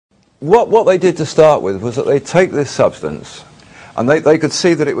what they did to start with was that they take this substance, and they could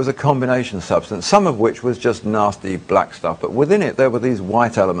see that it was a combination substance, some of which was just nasty black stuff, but within it there were these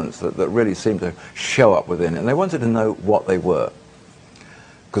white elements that really seemed to show up within it, and they wanted to know what they were,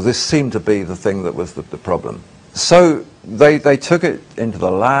 because this seemed to be the thing that was the problem. So they took it into the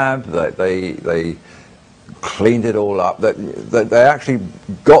lab, they cleaned it all up, they actually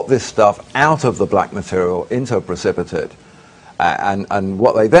got this stuff out of the black material into a precipitate, and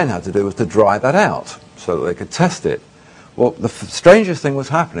what they then had to do was to dry that out so that they could test it. Well, the strangest thing was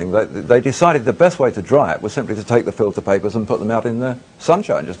happening. They decided the best way to dry it was simply to take the filter papers and put them out in the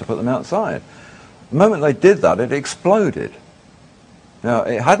sunshine, just to put them outside. The moment they did that, it exploded. Now,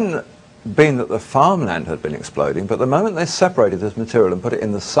 it hadn't been that the farmland had been exploding, but the moment they separated this material and put it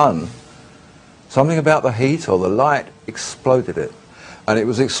in the sun, something about the heat or the light exploded it. And it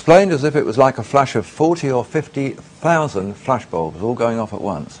was explained as if it was like a flash of 40 or 50,000 flashbulbs all going off at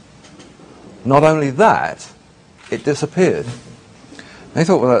once. Not only that, it disappeared. They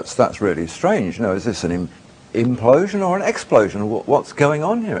thought, well, that's really strange. You know, is this an implosion or an explosion? What's going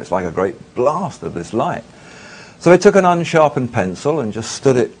on here? It's like a great blast of this light. So they took an unsharpened pencil and just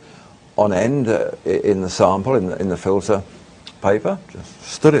stood it on end in the sample, in the filter paper. Just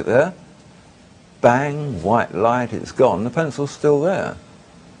stood it there. Bang, white light, it's gone. The pencil's still there.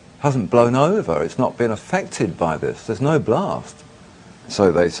 Hasn't blown over. It's not been affected by this. There's no blast.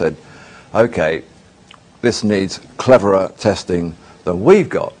 So they said, okay, this needs cleverer testing than we've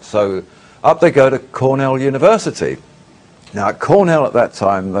got. So up they go to Cornell University. Now at Cornell at that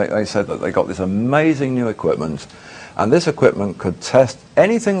time, they said that they got this amazing new equipment, and this equipment could test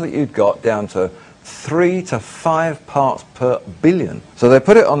anything that you'd got down to 3 to 5 parts per billion. So they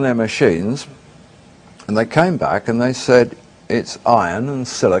put it on their machines, and they came back and they said, it's iron and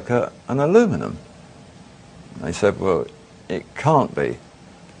silica and aluminum. They said, well, it can't be.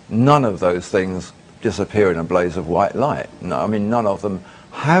 None of those things disappear in a blaze of white light. No, I mean, none of them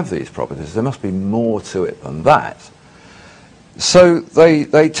have these properties. There must be more to it than that. So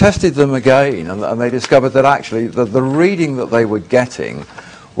they tested them again, and they discovered that actually the reading that they were getting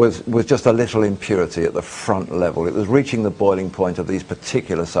was just a little impurity at the front level. It was reaching the boiling point of these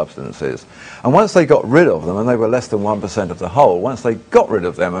particular substances. And once they got rid of them, and they were less than 1% of the whole, once they got rid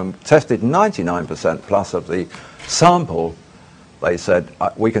of them and tested 99% plus of the sample, they said,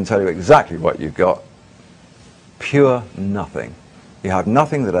 we can tell you exactly what you've got. Pure nothing. You have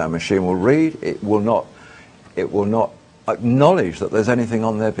nothing that our machine will read. It will not acknowledge that there's anything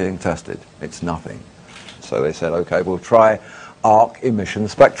on there being tested. It's nothing. So they said, okay, we'll try arc emission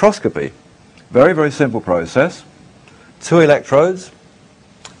spectroscopy. Very, very simple process. 2 electrodes.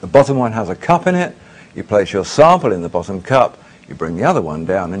 The bottom one has a cup in it. You place your sample in the bottom cup. You bring the other one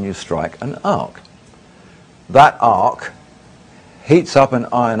down and you strike an arc. That arc heats up and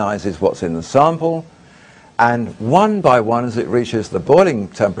ionizes what's in the sample, and one by one, as it reaches the boiling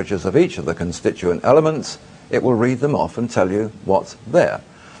temperatures of each of the constituent elements, it will read them off and tell you what's there.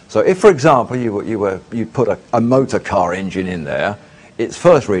 So if, for example, you put a motor car engine in there, its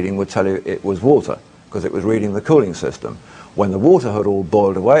first reading would tell you it was water, because it was reading the cooling system. When the water had all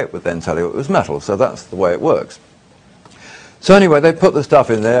boiled away, it would then tell you it was metal. So that's the way it works. So anyway, they put the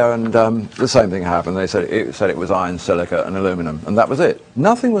stuff in there, and the same thing happened. They said it was iron, silica, and aluminum, and that was it.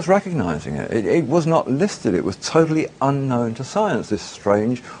 Nothing was recognizing it. It was not listed. It was totally unknown to science, this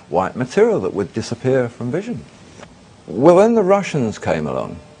strange white material that would disappear from vision. Well, then the Russians came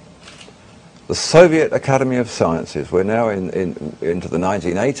along. The Soviet Academy of Sciences. We're now into the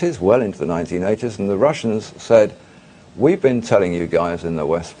 1980s, well into the 1980s, and the Russians said, we've been telling you guys in the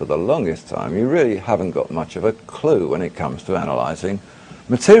West for the longest time, you really haven't got much of a clue when it comes to analyzing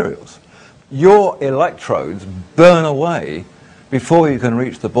materials. Your electrodes burn away before you can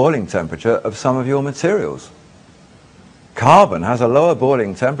reach the boiling temperature of some of your materials. Carbon has a lower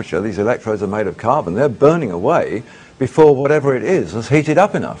boiling temperature. These electrodes are made of carbon. They're burning away before whatever it is has heated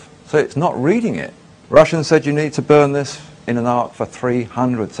up enough. So it's not reading it. Russians said you need to burn this in an arc for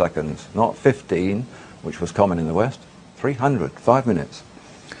 300 seconds, not 15, which was common in the West. 300, 5 minutes.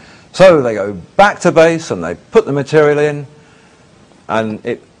 So they go back to base and they put the material in, and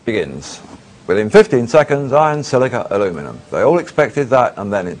it begins. Within 15 seconds, iron, silica, aluminum. They all expected that,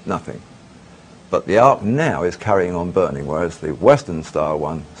 and then it's nothing. But the arc now is carrying on burning, whereas the Western style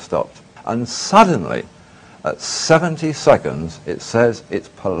one stopped. And suddenly, at 70 seconds, it says it's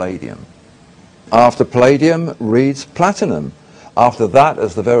palladium. After palladium reads platinum. After that,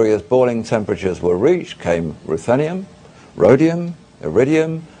 as the various boiling temperatures were reached, came ruthenium, rhodium,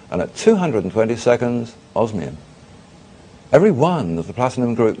 iridium, and at 220 seconds, osmium. Every one of the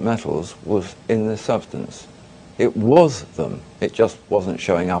platinum group metals was in this substance. It was them. It just wasn't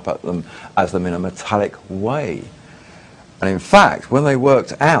showing up at them as them in a metallic way. And in fact, when they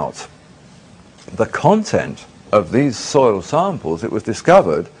worked out the content of these soil samples, it was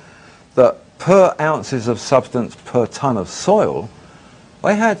discovered that per ounces of substance per ton of soil,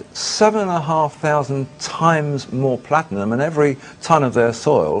 they had 7,500 times more platinum in every ton of their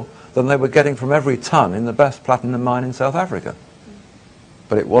soil than they were getting from every ton in the best platinum mine in South Africa.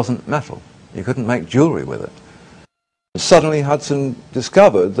 But it wasn't metal. You couldn't make jewelry with it. Suddenly Hudson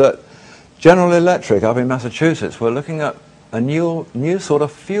discovered that General Electric up in Massachusetts were looking at a new sort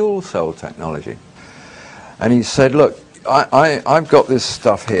of fuel cell technology. And he said, look, I've got this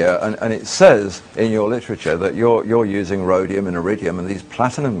stuff here, and it says in your literature that you're using rhodium and iridium and these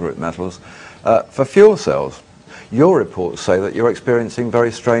platinum group metals for fuel cells. Your reports say that you're experiencing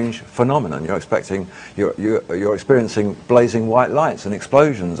very strange phenomenon. You're experiencing blazing white lights and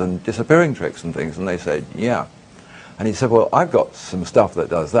explosions and disappearing tricks and things. And they said, yeah. And he said, well, I've got some stuff that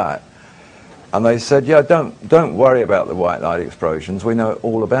does that. And they said, yeah, don't worry about the white light explosions. We know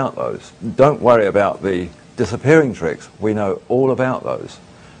all about those. Don't worry about the disappearing tricks. We know all about those.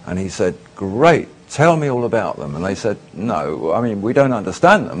 And he said, great, tell me all about them. And they said, no, I mean, we don't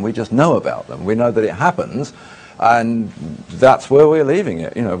understand them. We just know about them. We know that it happens, and that's where we're leaving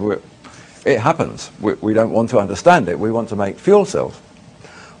it. You know, it happens. We don't want to understand it. We want to make fuel cells.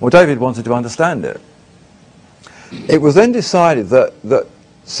 Well, David wanted to understand it. It was then decided that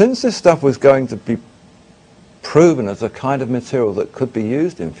since this stuff was going to be proven as a kind of material that could be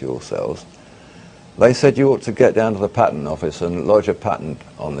used in fuel cells, they said you ought to get down to the patent office and lodge a patent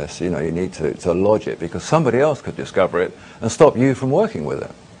on this. You know, you need to lodge it because somebody else could discover it and stop you from working with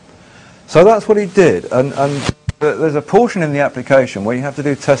it. So that's what he did. And there's a portion in the application where you have to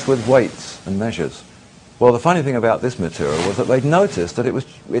do tests with weights and measures. Well, the funny thing about this material was that they'd noticed that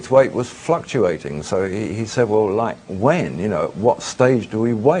its weight was fluctuating. So he said, well, like when? You know, at what stage do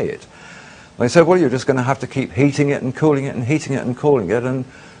we weigh it? They said, well, you're just going to have to keep heating it and cooling it and heating it and cooling it and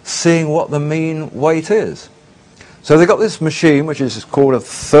seeing what the mean weight is. So they got this machine, which is called a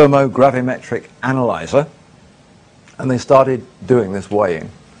thermogravimetric analyzer, and they started doing this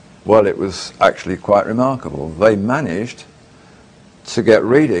weighing. Well, it was actually quite remarkable. They managed to get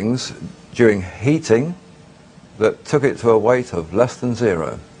readings during heating that took it to a weight of less than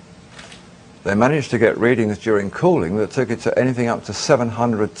 0. They managed to get readings during cooling that took it to anything up to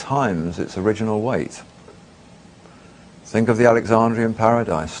 700 times its original weight. Think of the Alexandrian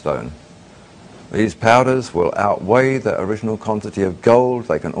Paradise Stone. These powders will outweigh their original quantity of gold.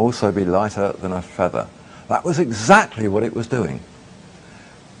 They can also be lighter than a feather. That was exactly what it was doing.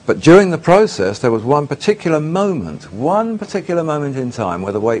 But during the process, there was one particular moment in time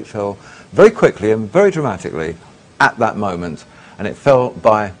where the weight fell very quickly and very dramatically at that moment, and it fell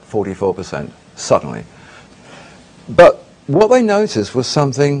by 44% suddenly. But what they noticed was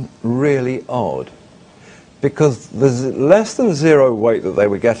something really odd, because the less than 0 weight that they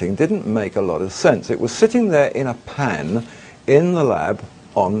were getting didn't make a lot of sense. It was sitting there in a pan in the lab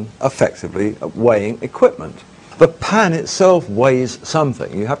on effectively weighing equipment. The pan itself weighs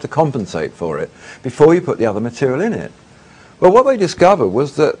something. You have to compensate for it before you put the other material in it. Well, what they discovered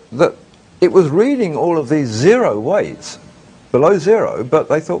was that it was reading all of these 0 weights, below 0, but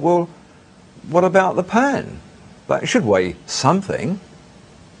they thought, well, what about the pan? That should weigh something.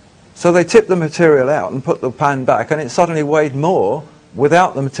 So they tipped the material out and put the pan back, and it suddenly weighed more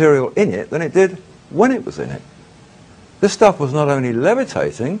without the material in it than it did when it was in it. This stuff was not only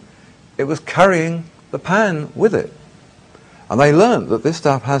levitating, it was carrying the pan with it. And they learned that this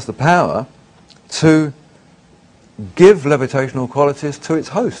stuff has the power to give levitational qualities to its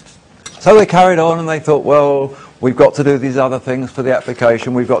hosts. So they carried on and they thought, well, we've got to do these other things for the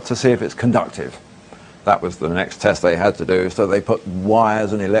application. We've got to see if it's conductive. That was the next test they had to do. So they put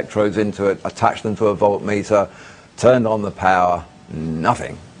wires and electrodes into it, attached them to a voltmeter, turned on the power,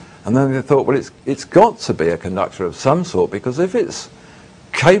 nothing. And then they thought, well, it's got to be a conductor of some sort, because if it's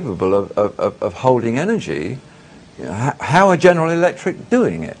capable of holding energy, you know, how are General Electric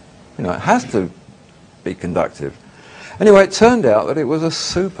doing it? You know, it has to be conductive. Anyway, it turned out that it was a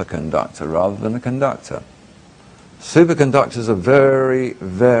superconductor rather than a conductor. Superconductors are very,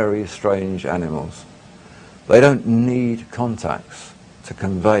 very strange animals. They don't need contacts to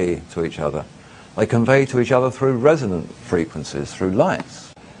convey to each other. They convey to each other through resonant frequencies, through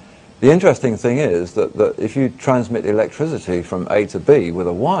lights. The interesting thing is that if you transmit electricity from A to B with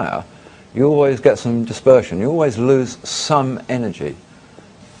a wire, you always get some dispersion. You always lose some energy.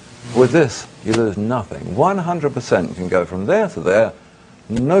 With this, you lose nothing. 100% can go from there to there,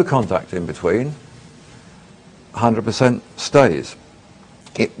 no contact in between, 100% stays.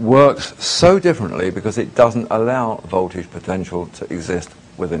 it works so differently because it doesn't allow voltage potential to exist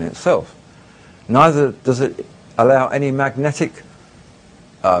within itself. Neither does it allow any magnetic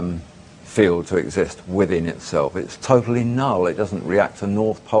field to exist within itself. It's totally null. It doesn't react to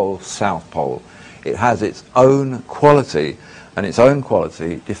North Pole, South Pole. It has its own quality, and its own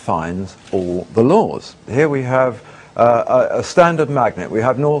quality defines all the laws. Here we have a standard magnet. We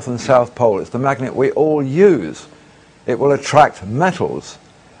have North and South Pole. It's the magnet we all use. It will attract metals,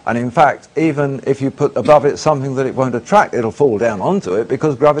 and in fact, even if you put above it something that it won't attract, it'll fall down onto it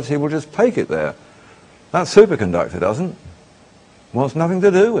because gravity will just take it there. That superconductor doesn't. Wants nothing to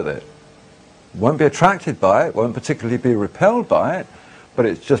do with it. Won't be attracted by it, won't particularly be repelled by it, but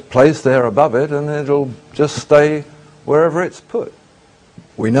it's just placed there above it and it'll just stay wherever it's put.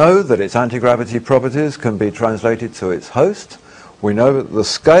 We know that its anti-gravity properties can be translated to its host. We know that the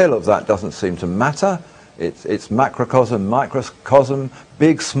scale of that doesn't seem to matter. It's macrocosm, microcosm,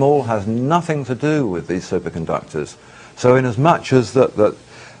 big, small, has nothing to do with these superconductors. So in as much as that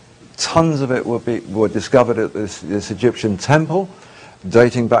tons of it were discovered at this Egyptian temple,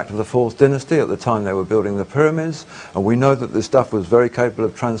 dating back to the 4th dynasty, at the time they were building the pyramids, and we know that this stuff was very capable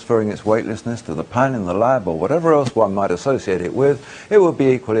of transferring its weightlessness to the pan in the lab or whatever else one might associate it with, it would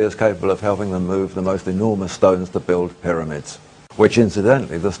be equally as capable of helping them move the most enormous stones to build pyramids, which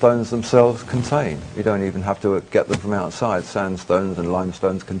incidentally the stones themselves contain. You don't even have to get them from outside. Sandstones and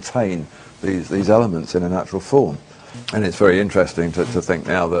limestones contain these elements in a natural form. And it's very interesting to think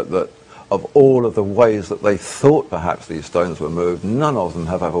now that of all of the ways that they thought perhaps these stones were moved, none of them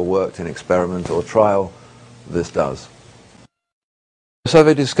have ever worked in experiment or trial. This does. So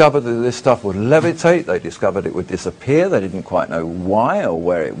they discovered that this stuff would levitate, they discovered it would disappear, they didn't quite know why or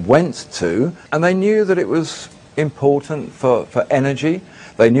where it went to, and they knew that it was important for energy.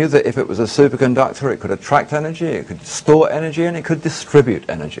 They knew that if it was a superconductor it could attract energy, it could store energy, and it could distribute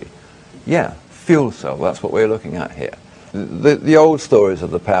energy. Yeah, fuel cell, that's what we're looking at here. The old stories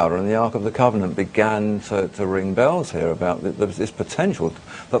of the powder and the Ark of the Covenant began to ring bells here about there was this potential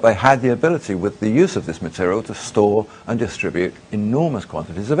that they had the ability with the use of this material to store and distribute enormous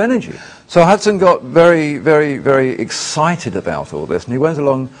quantities of energy. So Hudson got very, very, very excited about all this, and he went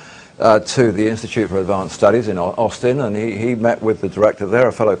along to the Institute for Advanced Studies in Austin, and he met with the director there,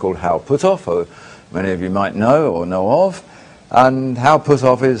 a fellow called Hal Puthoff, who many of you might know or know of. And Hal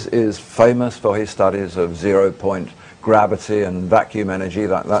Puthoff is famous for his studies of zero-point gravity and vacuum energy,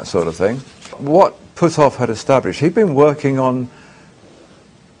 that sort of thing. What Puthoff had established, he'd been working on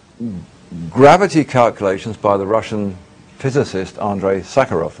gravity calculations by the Russian physicist Andrei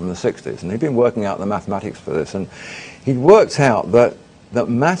Sakharov from the 60s, and he'd been working out the mathematics for this, and he'd worked out that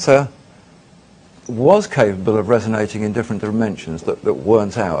matter was capable of resonating in different dimensions that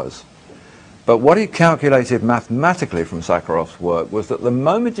weren't ours. But what he calculated mathematically from Sakharov's work was that the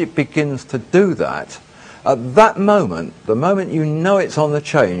moment it begins to do that, at that moment, the moment you know it's on the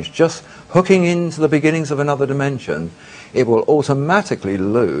change, just hooking into the beginnings of another dimension, it will automatically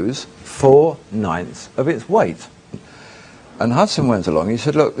lose 4/9 of its weight. And Hudson went along, he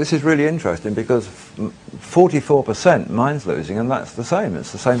said, look, this is really interesting because 44% mine's losing, and that's the same,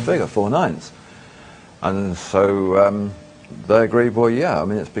 it's the same figure, 4/9. And so they agreed, well, yeah, I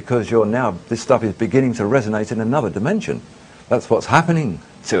mean, it's because this stuff is beginning to resonate in another dimension. That's what's happening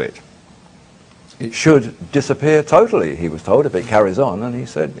to it. It should disappear totally, he was told, if it carries on, and he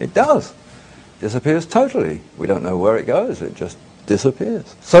said, it does. Disappears totally. We don't know where it goes, it just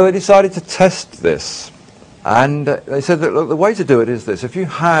disappears. So they decided to test this, and they said that, look, the way to do it is this. If you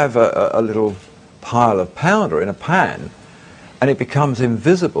have a little pile of powder in a pan, and it becomes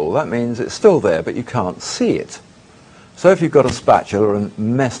invisible, that means it's still there, but you can't see it. So if you've got a spatula and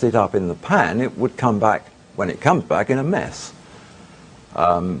messed it up in the pan, it would come back, when it comes back, in a mess.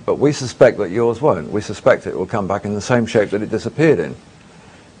 But we suspect that yours won't. We suspect it will come back in the same shape that it disappeared in.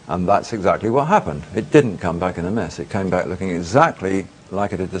 And that's exactly what happened. It didn't come back in a mess. It came back looking exactly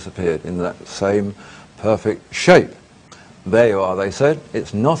like it had disappeared, in that same perfect shape. There you are, they said.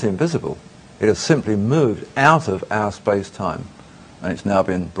 It's not invisible. It has simply moved out of our space-time, and it's now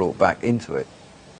been brought back into it.